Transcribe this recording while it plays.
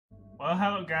Well,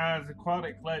 hello guys,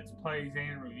 Aquatic Let's Plays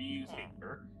and Reviews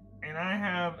here, and I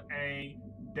have a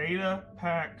data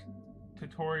pack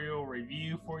tutorial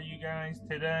review for you guys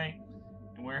today,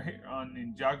 and we're here on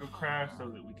Ninjago Craft so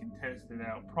that we can test it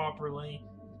out properly.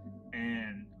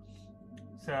 And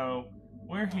so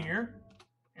we're here,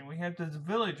 and we have this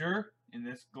villager in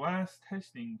this glass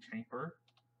testing chamber.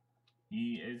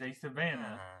 He is a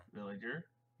savannah villager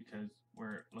because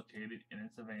we're located in a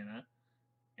savannah.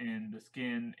 And the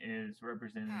skin is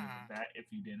representative of that. If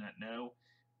you did not know,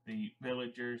 the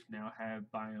villagers now have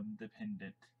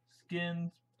biome-dependent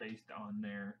skins based on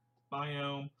their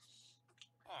biome.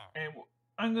 And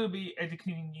I'm going to be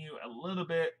educating you a little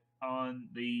bit on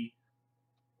the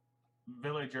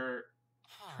villager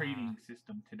trading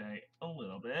system today, a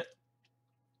little bit.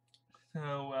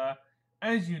 So,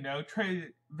 as you know,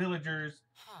 villagers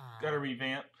got a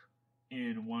revamp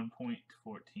in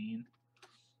 1.14.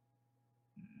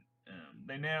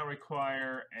 They now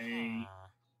require a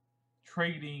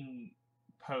trading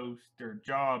post or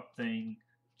job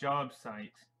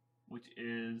site, which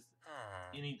is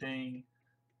anything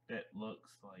that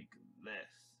looks like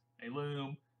this: a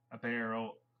loom, a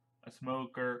barrel, a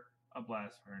smoker, a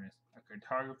blast furnace, a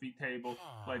cartography table,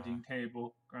 sledging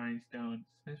table, grindstone,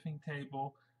 smithing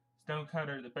table, stone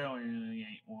cutter, the bell really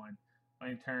ain't one,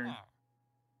 lantern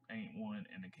ain't one,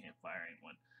 and the campfire ain't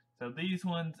one. So these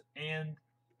ones and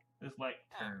this light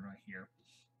turn right here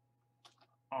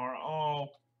are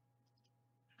all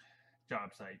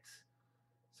job sites.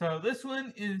 So this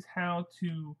one is how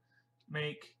to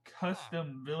make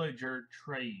custom villager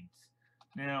trades.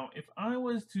 Now, if I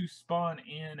was to spawn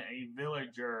in a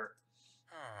villager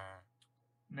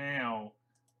now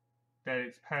that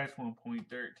it's past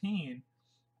 1.13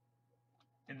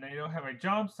 and they don't have a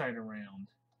job site around,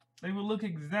 they will look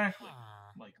exactly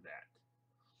like that.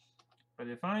 But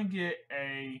if I get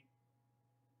a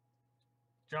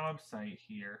job site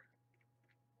here,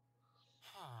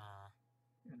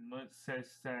 and let's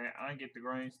say I get the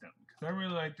grindstone, because I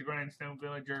really like the grindstone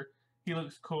villager. He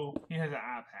looks cool. He has an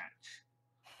eye patch.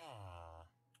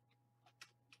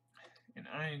 And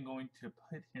I am going to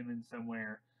put him in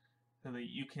somewhere so that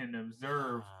you can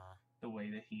observe the way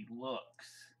that he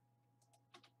looks.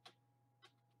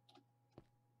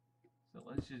 So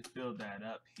let's just build that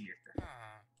up here.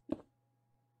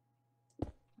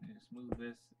 Just move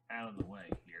this out of the way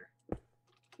here.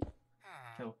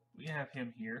 So we have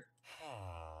him here.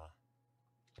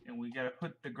 And we gotta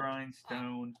put the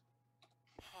grindstone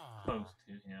close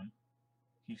to him.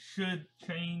 He should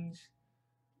change.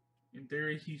 In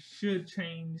theory, he should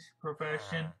change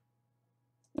profession.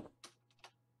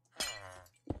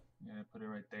 Yeah, put it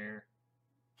right there.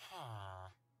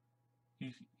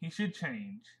 He should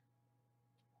change.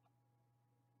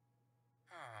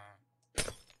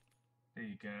 There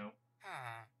you go.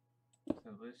 So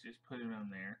let's just put it on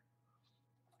there.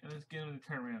 And let's get him to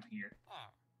turn around here.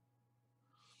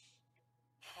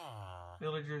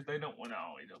 Villagers, they don't want to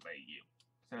always obey you.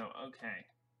 So, okay.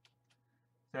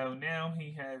 So now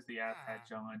he has the eye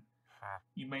patch on.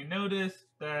 You may notice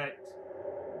that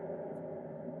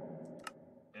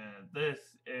this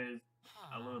is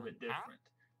a little bit different.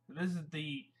 So this is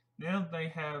now they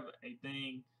have a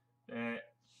thing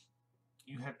that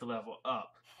you have to level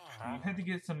up. You have to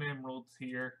get some emeralds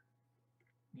here.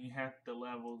 You have to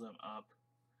level them up.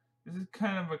 This is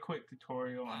kind of a quick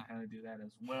tutorial on how to do that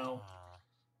as well.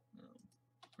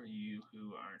 For you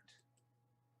who aren't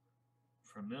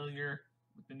familiar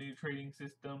with the new trading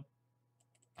system,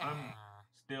 I'm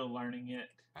still learning it,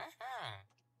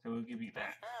 so we'll give you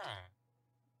that.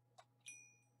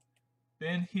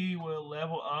 Then he will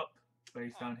level up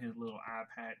based on his little eye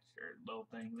patch or little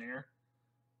thing there,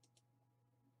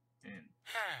 and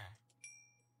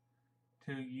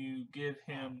till you give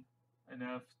him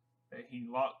enough that he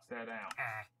locks that out.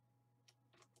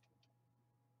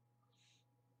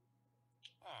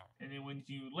 And then when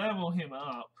you level him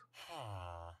up,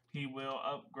 he will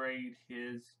upgrade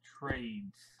his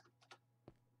trades.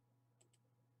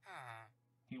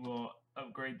 He will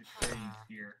upgrade the trades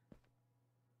here.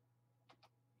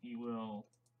 He will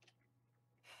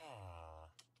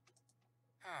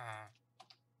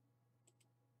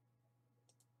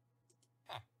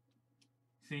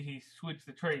see, he switched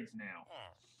the trades now.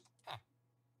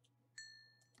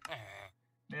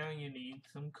 Now you need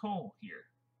some coal here.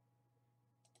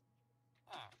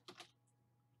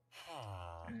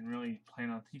 I didn't really plan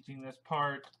on teaching this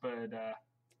part, but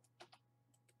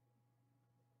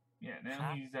yeah,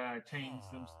 now he's changed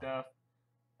some stuff.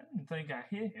 I didn't think I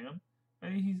hit him.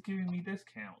 Maybe he's giving me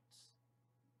discounts.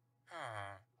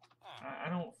 I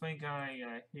don't think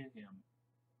I hit him.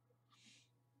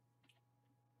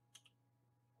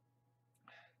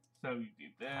 So you do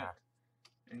that,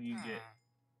 and you get,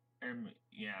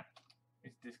 yeah,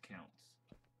 it's discounts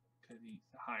because he's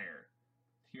higher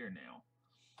tier now.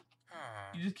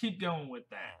 You just keep going with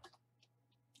that.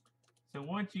 So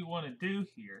what you want to do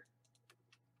here,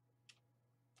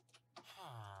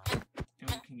 and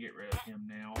we can get rid of him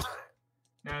now.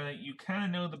 Now that you kind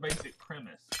of know the basic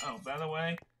premise. Oh, by the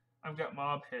way, I've got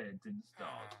mob heads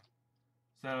installed.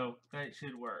 So that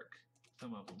should work.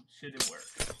 Some of them should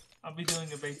work. I'll be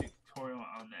doing a basic tutorial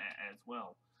on that as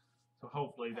well. So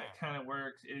hopefully that kind of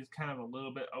works. It is kind of a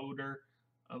little bit older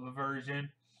of a version.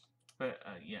 But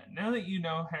yeah, now that you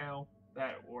know how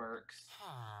that works.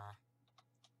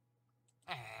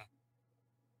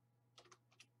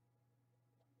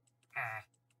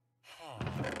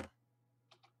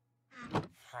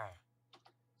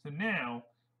 So now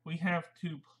we have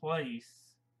to place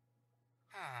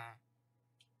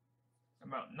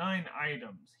about 9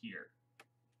 items here.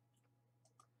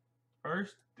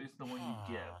 First is the one you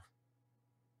give.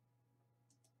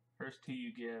 First 2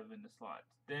 you give in the slots.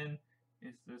 Then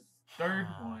is this third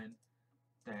one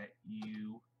that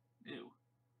you do.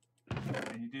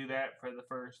 And you do that for the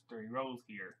first 3 rows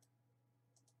here.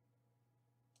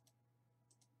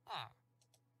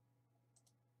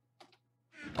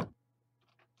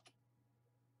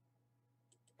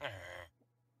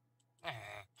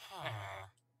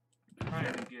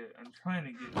 I'm trying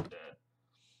to get the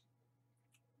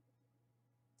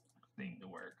thing to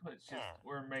work. Let's just,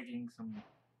 we're making some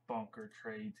bonker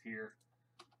trades here.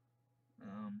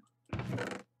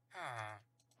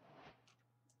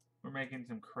 We're making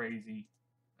some crazy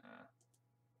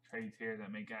trades here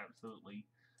that make absolutely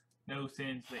no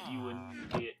sense that you wouldn't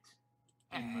get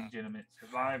in legitimate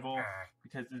survival,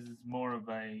 because this is more of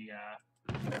a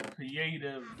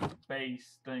creative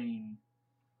based thing,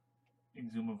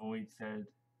 Exuma Void said.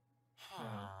 So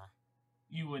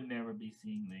you would never be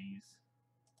seeing these,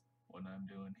 what I'm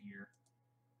doing here.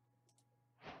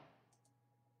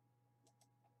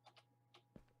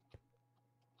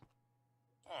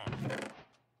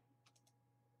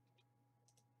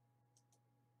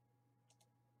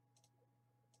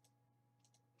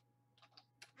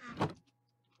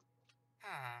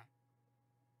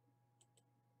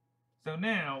 So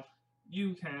now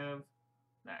you have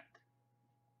that.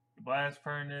 The blast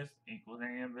furnace equals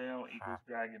anvil equals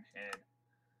dragon head.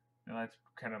 Now that's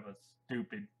kind of a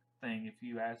stupid thing if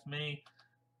you ask me,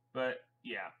 but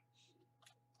yeah,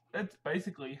 that's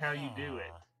basically how you do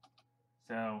it.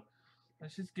 So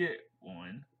let's just get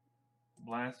one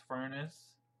blast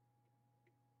furnace,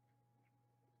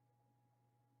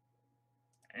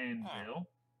 anvil,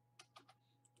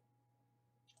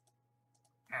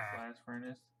 blast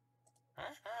furnace,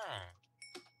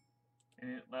 and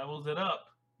it levels it up.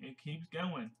 It keeps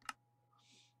going.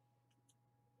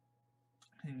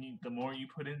 And the more you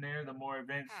put in there, the more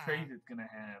advanced trades it's going to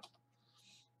have.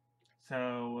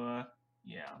 So,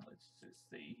 yeah, let's just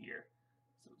see here.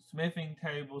 So, smithing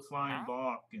table, slime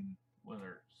block, and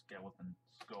wither skeleton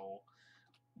skull.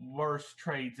 Worst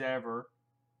trades ever.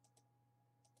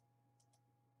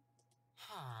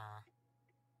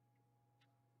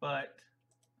 But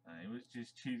I was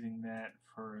just choosing that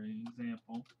for an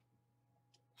example.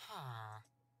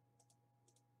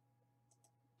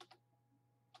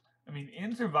 I mean,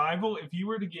 in survival, if you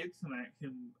were to get some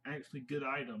actually good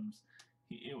items,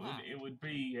 it would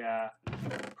be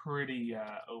pretty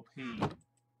OP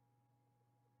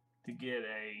to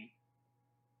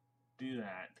do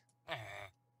that.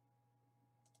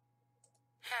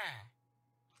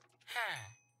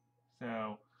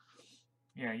 So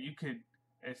yeah, you could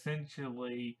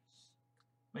essentially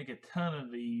make a ton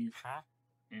of these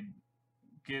and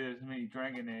get as many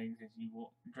dragon heads as you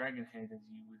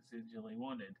essentially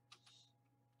wanted.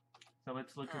 So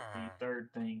let's look at the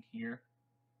third thing here.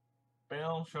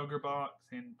 Bell, sugar box,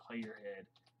 and player head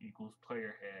equals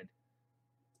player head.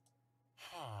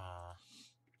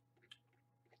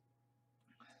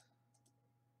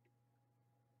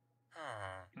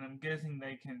 And I'm guessing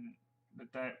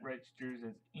that registers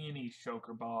as any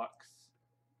shulker box.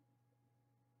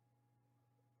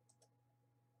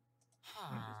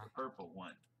 Which is the purple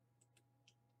one.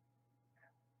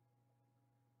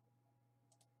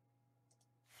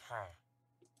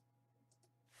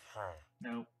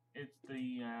 Nope, it's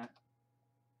the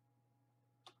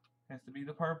has to be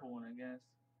the purple one, I guess.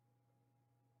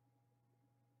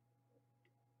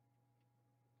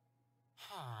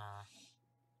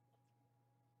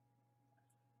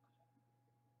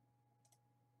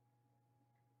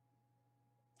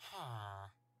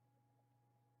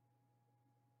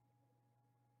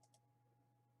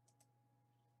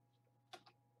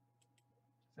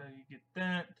 So you get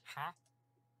that.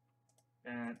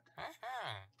 that,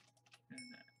 and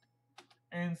that,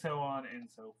 and so on and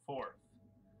so forth.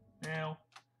 Now,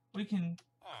 we can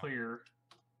clear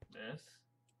this,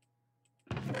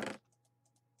 take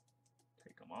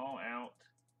them all out,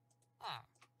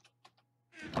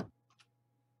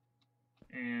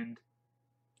 and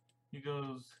he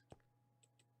goes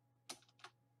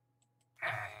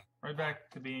right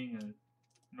back to being a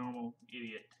normal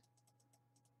idiot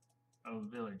of a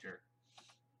villager.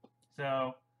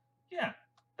 So, yeah,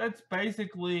 that's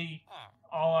basically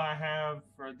all I have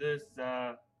for this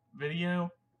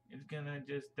video. It's gonna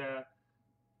just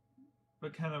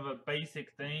but kind of a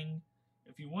basic thing.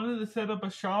 If you wanted to set up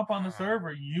a shop on the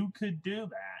server, you could do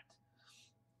that.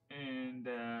 And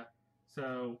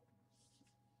so,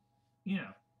 you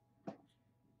know,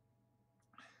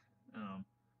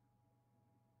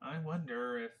 I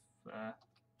wonder if, yeah,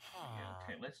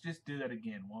 okay, let's just do that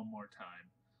again one more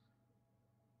time.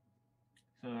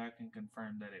 So I can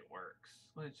confirm that it works.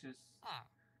 Let's just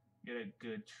get a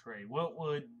good trade. What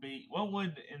would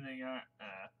in the,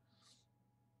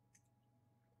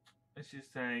 let's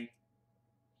just say,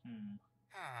 you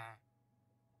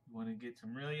want to get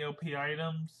some really OP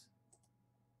items?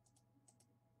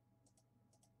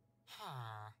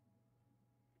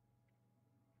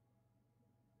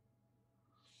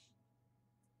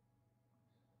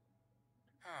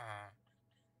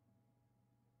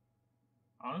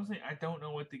 Honestly, I don't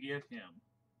know what to give him.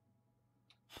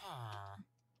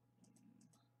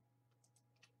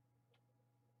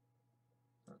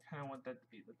 So I kind of want that to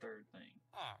be the third thing.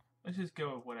 Let's just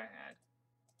go with what I had.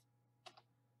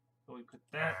 So we put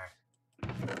that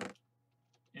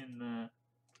in the,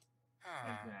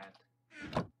 like that.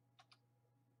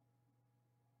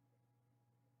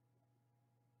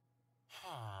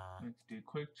 Let's do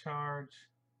quick charge,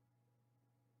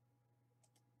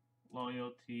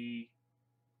 loyalty,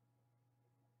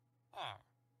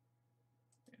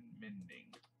 and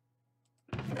mending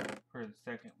for the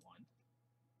second one.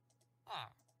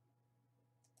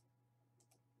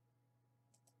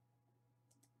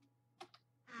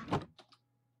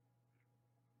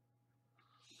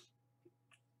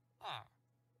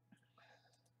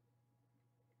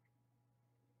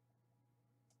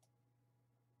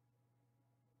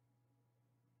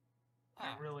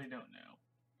 I really don't know.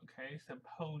 Okay, so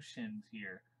potions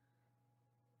here.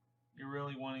 You're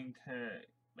really wanting to,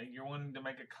 like, you're wanting to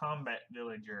make a combat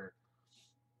villager.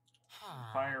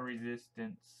 Fire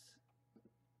resistance.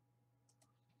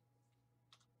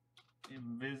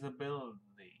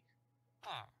 Invisibility.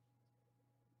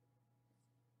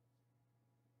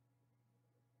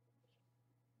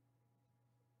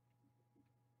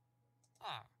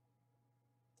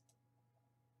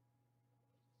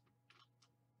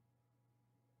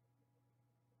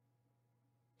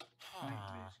 Night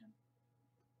vision.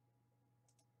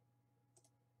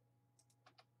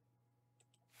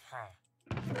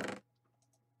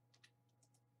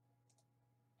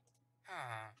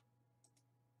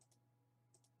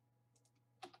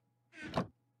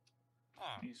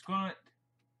 You squat.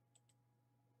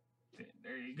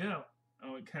 There you go.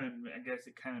 Oh, it kind of, I guess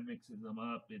it kind of mixes them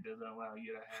up. It doesn't allow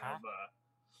you to have a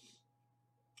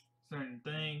certain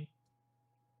thing.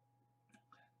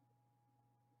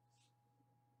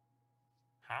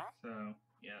 So,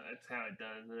 yeah, that's how it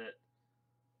does it.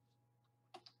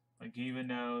 Like, even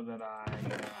though that I,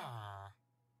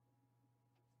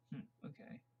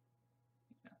 okay.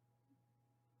 Yeah.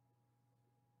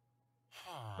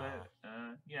 But,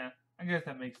 yeah, I guess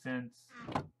that makes sense.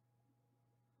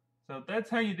 So that's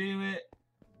how you do it.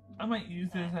 I might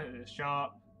use this at a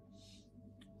shop.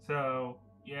 So,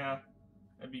 yeah,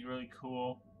 that'd be really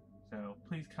cool. So,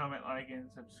 please comment, like, and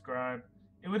subscribe.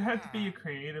 It would have to be a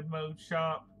creative mode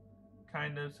shop,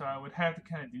 kind of, so I would have to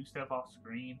kind of do stuff off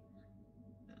screen.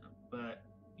 But,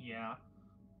 yeah,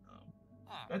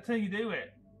 that's how you do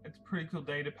it. It's a pretty cool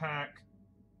data pack.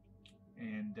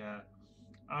 And I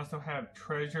also have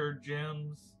treasure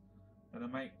gems that I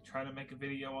might try to make a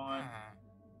video on.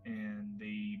 And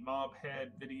the mob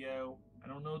head video. I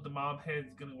don't know if the mob head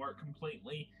is going to work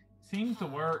completely. It seems to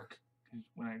work, because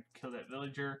when I killed that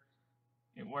villager,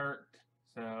 it worked.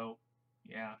 So,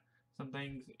 yeah, some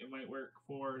things it might work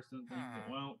for, some things it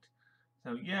won't.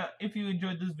 So, yeah, if you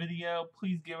enjoyed this video,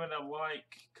 please give it a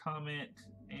like, comment,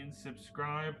 and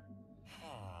subscribe.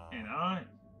 And I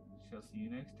shall see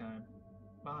you next time.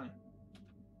 Bye.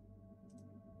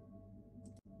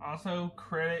 Also,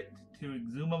 credit to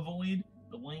Exumavoid.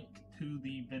 The link to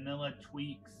the Vanilla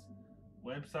Tweaks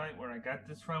website where I got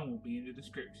this from will be in the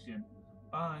description.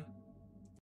 Bye.